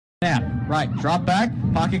Snap, right, drop back,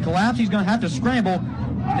 pocket collapse, he's going to have to scramble.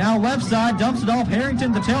 Now left side, dumps it off.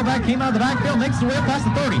 Harrington, the tailback, came out of the backfield, makes the way up past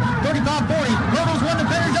the 30, 35, 40, hurdles one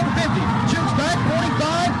defender, he's over 50, shoots back,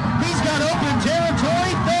 45, he's got open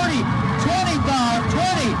territory, 30,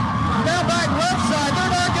 25, 20, now back left side,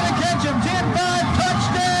 they're not going to catch him, 10-5,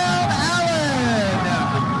 touchdown, Allen!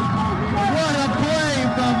 What a play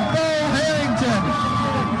from Bo Harrington!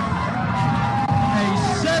 A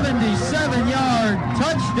 77-yard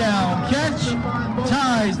touchdown catch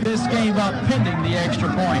ties this game up pending the extra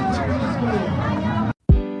point.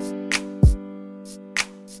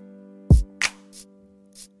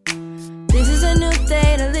 This is a new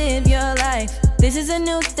day to live your life. This is a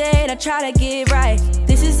new day to try to get right.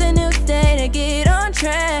 This is a new day to get on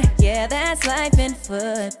track. Yeah, that's life in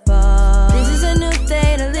football. This is a new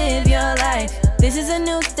day to live your life. This is a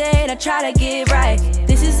new day to try to get right.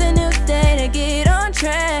 This is a new day to get on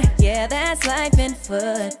track. Yeah, that's life in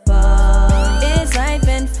football. It's life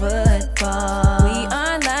in football. We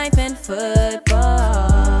are life in football.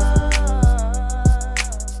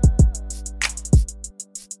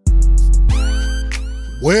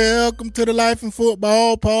 Welcome to the Life in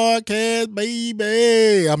Football podcast,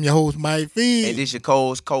 baby. I'm your host, Mike Fee. And this your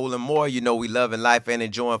co-host, Colin Moore. You know we loving life and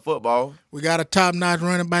enjoying football. We got a top-notch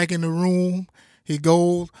running back in the room. He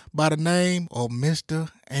goes by the name of Mr.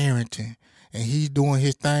 Arrington, and he's doing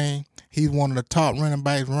his thing. He's one of the top running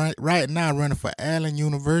backs right now running for Allen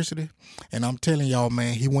University. And I'm telling y'all,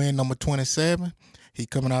 man, he wearing number 27. He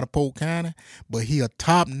coming out of Polk County, but he a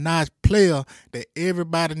top-notch player that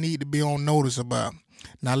everybody need to be on notice about.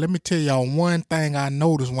 Now, let me tell y'all one thing I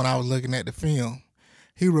noticed when I was looking at the film.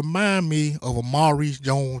 He remind me of a Maurice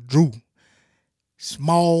Jones-Drew.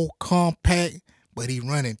 Small, compact, but he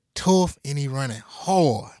running tough and he running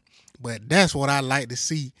hard. But that's what I like to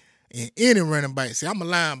see in any running back. See, I'm a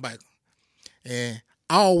linebacker, and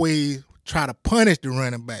I always try to punish the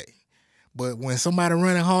running back. But when somebody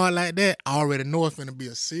running hard like that, I already know it's going to be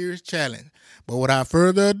a serious challenge. But without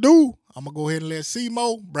further ado, I'm going to go ahead and let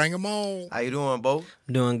C-Mo bring him on. How you doing, Bo?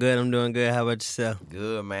 I'm doing good. How about yourself?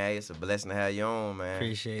 Good, man. It's a blessing to have you on, man.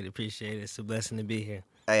 Appreciate it. It's a blessing to be here.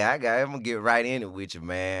 Hey, I'm going to get right in it with you,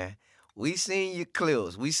 man. We seen your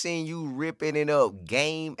clips. We seen you ripping it up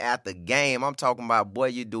game after game. I'm talking about, boy,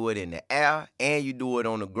 you do it in the air and you do it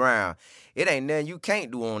on the ground. It ain't nothing you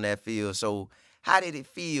can't do on that field. So how did it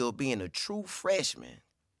feel being a true freshman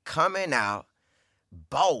coming out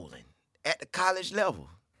bowling at the college level?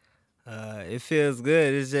 It feels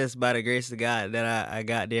good. It's just by the grace of God that I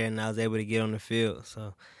got there and I was able to get on the field.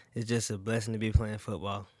 So it's just a blessing to be playing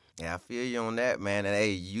football. Yeah, I feel you on that, man. And,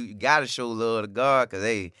 hey, you got to show love to God because,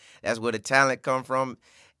 hey, that's where the talent come from.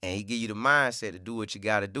 And he give you the mindset to do what you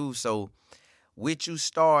got to do. So with you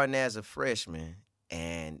starting as a freshman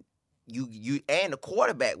and you and the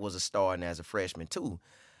quarterback was a starting as a freshman too,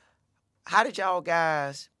 how did y'all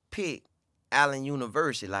guys pick Allen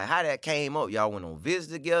University? Like, how that came up? Y'all went on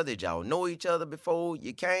visits together? Did y'all know each other before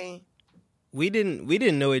you came? We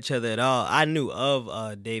didn't know each other at all. I knew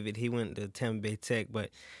of David. He went to Tampa Bay Tech, but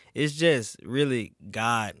it's just really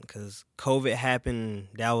God because COVID happened.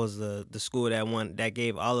 That was the school that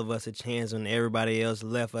gave all of us a chance when everybody else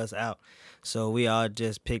left us out. So we all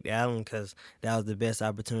just picked Allen because that was the best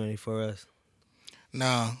opportunity for us.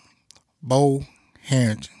 Now, Bo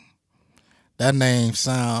Harrington, that name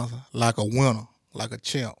sounds like a winner, like a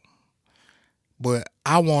champ. But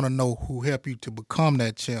I want to know who helped you to become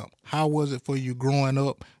that champ. How was it for you growing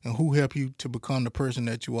up, and who helped you to become the person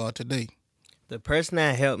that you are today? The person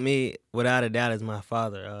that helped me, without a doubt, is my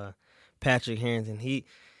father, Patrick Harrington.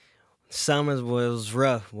 Summers was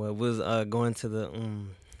rough. Was going to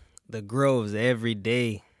the groves every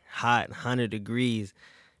day, hot, 100 degrees,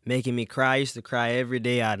 making me cry. I used to cry every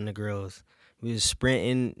day out in the groves. We was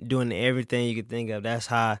sprinting, doing everything you could think of. That's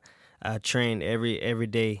how I trained every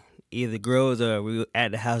day. Either grows or we were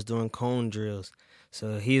at the house doing cone drills.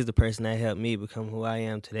 So he's the person that helped me become who I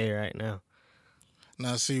am today right now.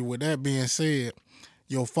 Now, see, with that being said,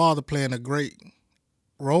 your father playing a great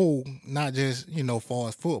role, not just, far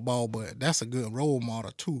as football, but that's a good role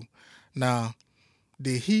model too. Now,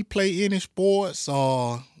 did he play any sports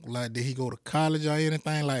or, like, did he go to college or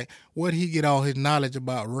anything? Like, where did he get all his knowledge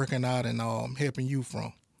about working out and helping you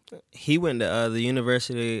from? He went to the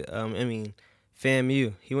university,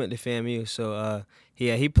 FAMU. He went to FAMU. So,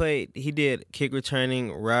 he played. He did kick returning,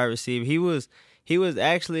 wide receiver. He was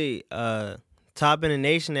actually top in the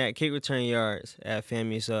nation at kick return yards at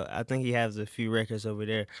FAMU. So I think he has a few records over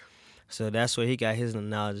there. So that's where he got his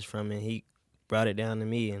knowledge from, and he brought it down to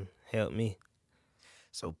me and helped me.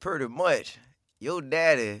 So pretty much, your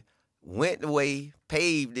daddy went the way,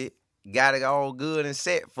 paved it, got it all good and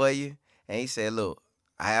set for you. And he said, look,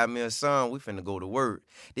 I have me a son. We finna go to work.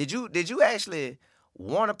 Did you actually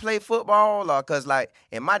want to play football? Or because, like,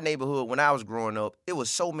 in my neighborhood when I was growing up, it was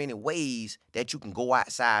so many ways that you can go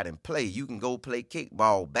outside and play. You can go play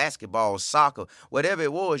kickball, basketball, soccer, whatever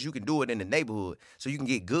it was, you can do it in the neighborhood. So you can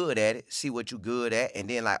get good at it, see what you're good at, and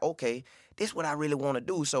then, like, okay, this is what I really want to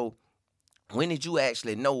do. So when did you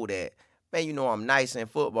actually know that, man, you know I'm nice in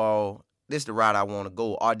football, this the route I want to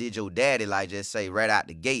go? Or did your daddy, like, just say right out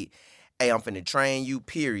the gate, hey, I'm finna train you,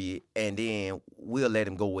 period, and then we'll let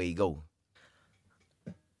him go where he go?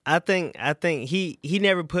 I think he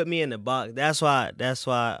never put me in the box. That's why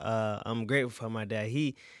I'm grateful for my dad.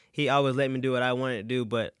 He always let me do what I wanted to do,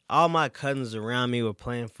 but all my cousins around me were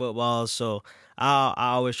playing football, so I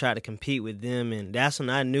always tried to compete with them, and that's when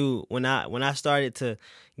I knew when I started to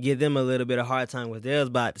give them a little bit of hard time, because they was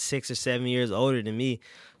about 6 or 7 years older than me.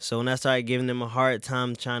 So when I started giving them a hard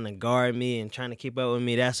time trying to guard me and trying to keep up with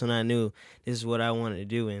me, that's when I knew this is what I wanted to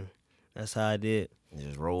do, and that's how I did.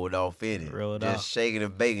 Just rolled off in it. Rolled just off. Shaking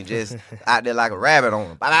and baking, just out there like a rabbit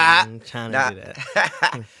on him. I'm trying to do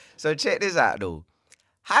that. So check this out, though.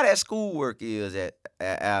 How that schoolwork is at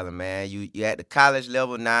Allen, man. You at the college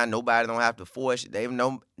level now. Nobody don't have to force you. They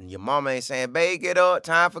know your mama ain't saying, babe, get up,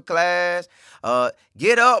 time for class.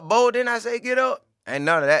 Get up, Bo. Then I say get up. Ain't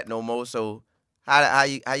none of that no more. So how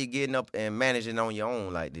you getting up and managing on your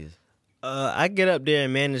own like this? I get up there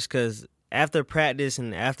and manage because after practice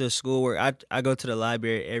and after schoolwork, I go to the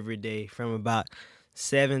library every day from about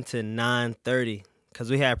 7 to 9:30 because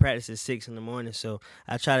we have practice at 6 in the morning. So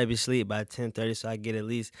I try to be asleep by 10:30 so I get at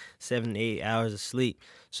least 7 to 8 hours of sleep.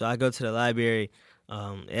 So I go to the library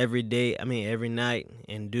every night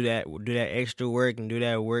and do that extra work and do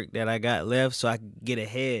that work that I got left so I can get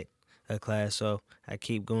ahead of class. So I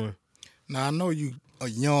keep going. Now, I know you a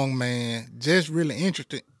young man, just really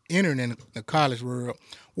interested entering in the college world.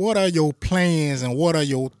 What are your plans and what are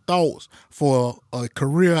your thoughts for a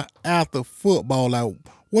career after football? Like,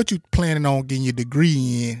 what you planning on getting your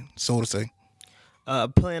degree in, so to say? I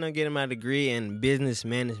plan on getting my degree in business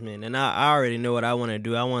management, and I already know what I want to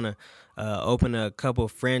do. I want to open a couple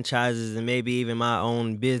franchises and maybe even my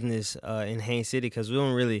own business in Haines City because we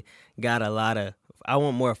don't really got a lot of. I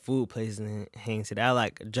want more food places in Haines City. I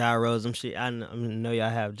like gyros. I know y'all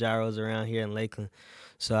have gyros around here in Lakeland.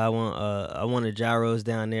 So I want the gyros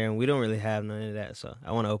down there, and we don't really have none of that. So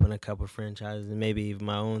I want to open a couple franchises and maybe even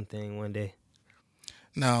my own thing one day.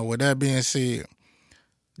 Now, with that being said,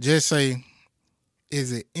 just say,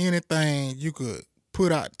 is it anything you could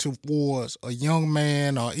put out towards a young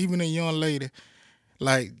man or even a young lady,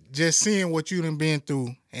 like just seeing what you done been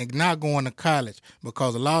through and not going to college?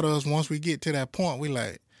 Because a lot of us, once we get to that point, we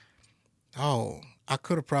like, oh, I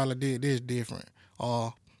could have probably did this different.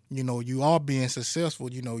 Or, you know, you are being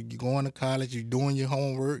successful. You know, you're going to college, you're doing your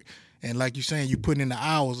homework, and like you're saying, you're putting in the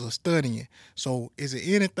hours of studying. So is there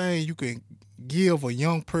anything you can give a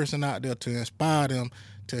young person out there to inspire them,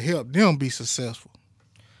 to help them be successful?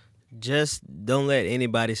 Just don't let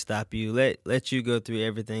anybody stop you. Let you go through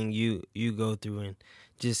everything you go through, and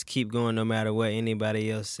just keep going no matter what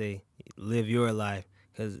anybody else say. Live your life,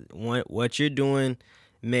 because what you're doing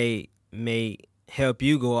may help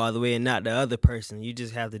you go all the way and not the other person. You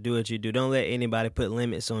just have to do what you do. Don't let anybody put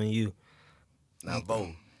limits on you. Now,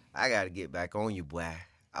 Bo, I got to get back on you, boy.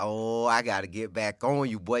 Oh, I got to get back on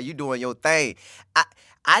you, boy. You doing your thing.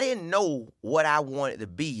 I didn't know what I wanted to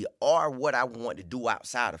be or what I wanted to do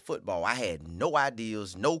outside of football. I had no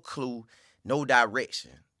ideas, no clue, no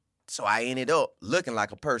direction. So I ended up looking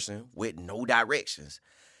like a person with no directions.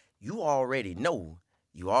 You already know.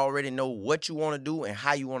 You already know what you want to do and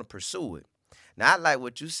how you want to pursue it. Now, I like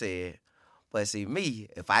what you said, but see, me,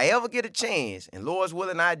 if I ever get a chance, and Lord's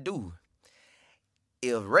willing I do,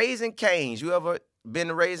 if Raising Cane's, you ever been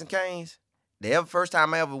to Raising Cane's? The first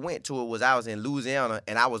time I ever went to it was I was in Louisiana,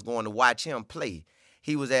 and I was going to watch him play.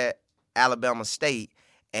 He was at Alabama State,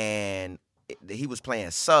 and he was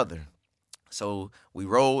playing Southern. So we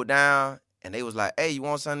rolled down, and they was like, hey, you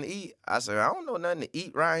want something to eat? I said, I don't know nothing to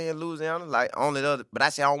eat right here in Louisiana. Like, but I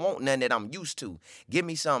said, I don't want nothing that I'm used to. Give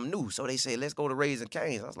me something new. So they say, let's go to Raising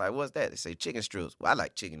Cane's. I was like, what's that? They say chicken strips. Well, I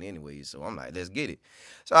like chicken anyway, so I'm like, let's get it.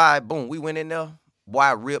 So, all right, boom, we went in there. Boy,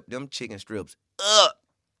 I ripped them chicken strips up.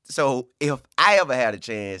 So if I ever had a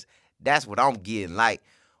chance, that's what I'm getting. Like,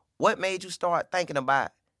 what made you start thinking about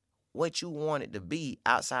what you wanted to be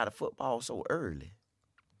outside of football so early?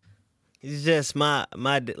 It's just my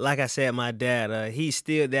like I said, my dad. He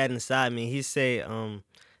instilled that inside me. He said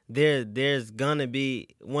there's gonna be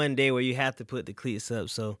one day where you have to put the cleats up.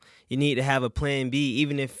 So you need to have a plan B,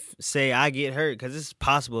 even if, say, I get hurt, because it's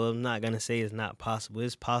possible. I'm not gonna say it's not possible.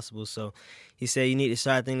 It's possible. So he said you need to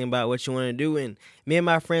start thinking about what you want to do. And me and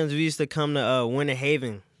my friends, we used to come to Winter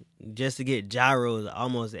Haven just to get gyros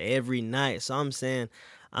almost every night. So I'm saying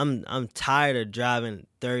I'm tired of driving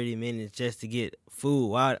 30 minutes just to get food.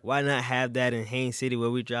 Why not have that in Haines City where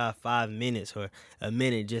we drive 5 minutes or a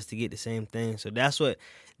minute just to get the same thing? So that's what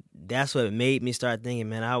made me start thinking,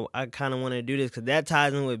 man, I kind of want to do this, because that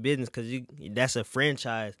ties in with business, because that's a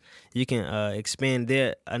franchise. You can expand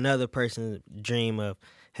another person's dream of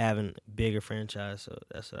having a bigger franchise. So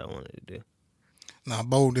that's what I wanted to do. Now,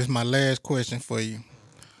 Bo, this is my last question for you.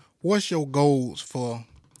 What's your goals for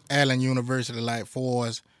Allen University, like for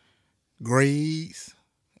as grades,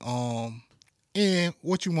 and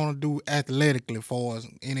what you want to do athletically for as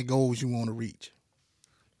any goals you want to reach?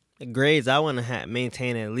 The grades, I want to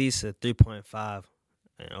maintain at least a 3.5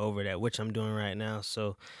 and over that, which I'm doing right now.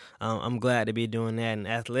 So I'm glad to be doing that. And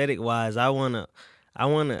athletic-wise, I want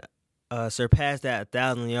to surpass that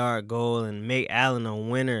 1,000-yard goal and make Allen a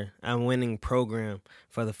winning program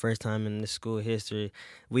for the first time in the school history.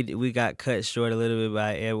 We got cut short a little bit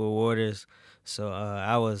by Edward Waters, so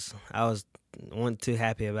I wasn't too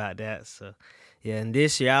happy about that. So yeah, and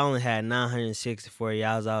this year I only had 964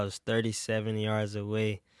 yards. I was 37 yards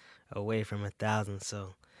away from 1,000.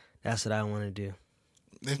 So that's what I want to do.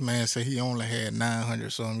 This man said he only had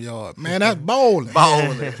 900-something yards. Man, that's bowling.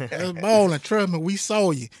 That's bowling. Trust me, we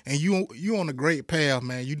saw you. And you on a great path,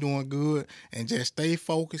 man. You doing good. And just stay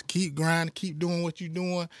focused. Keep grinding. Keep doing what you're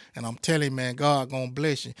doing. And I'm telling you, man, God going to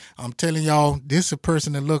bless you. I'm telling y'all, this is a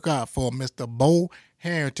person to look out for, Mr. Bo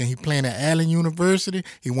Harrington. He playing at Allen University.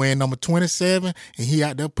 He wearing number 27. And he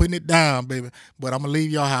out there putting it down, baby. But I'm going to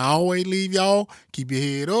leave y'all how I always leave y'all. Keep your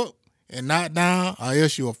head up and not down, or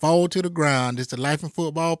else you'll fall to the ground. This is the Life in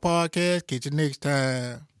Football Podcast. Catch you next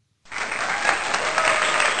time.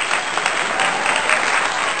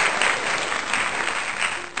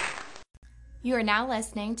 You are now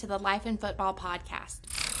listening to the Life in Football Podcast.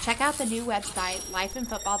 Check out the new website,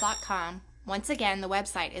 lifeinfootball.com. Once again, the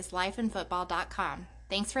website is lifeinfootball.com.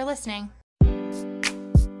 Thanks for listening.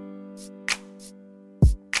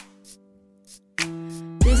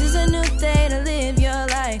 This is a new day to live your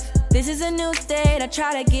life. This is a new day to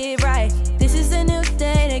try to get right. This is a new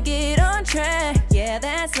day to get on track. Yeah,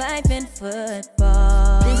 that's life in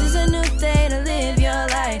football. This is a new day to live your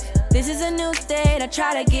life. This is a new day to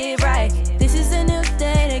try to get right. This is a new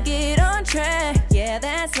day to get on track. Yeah,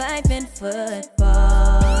 that's life in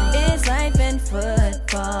football. It's life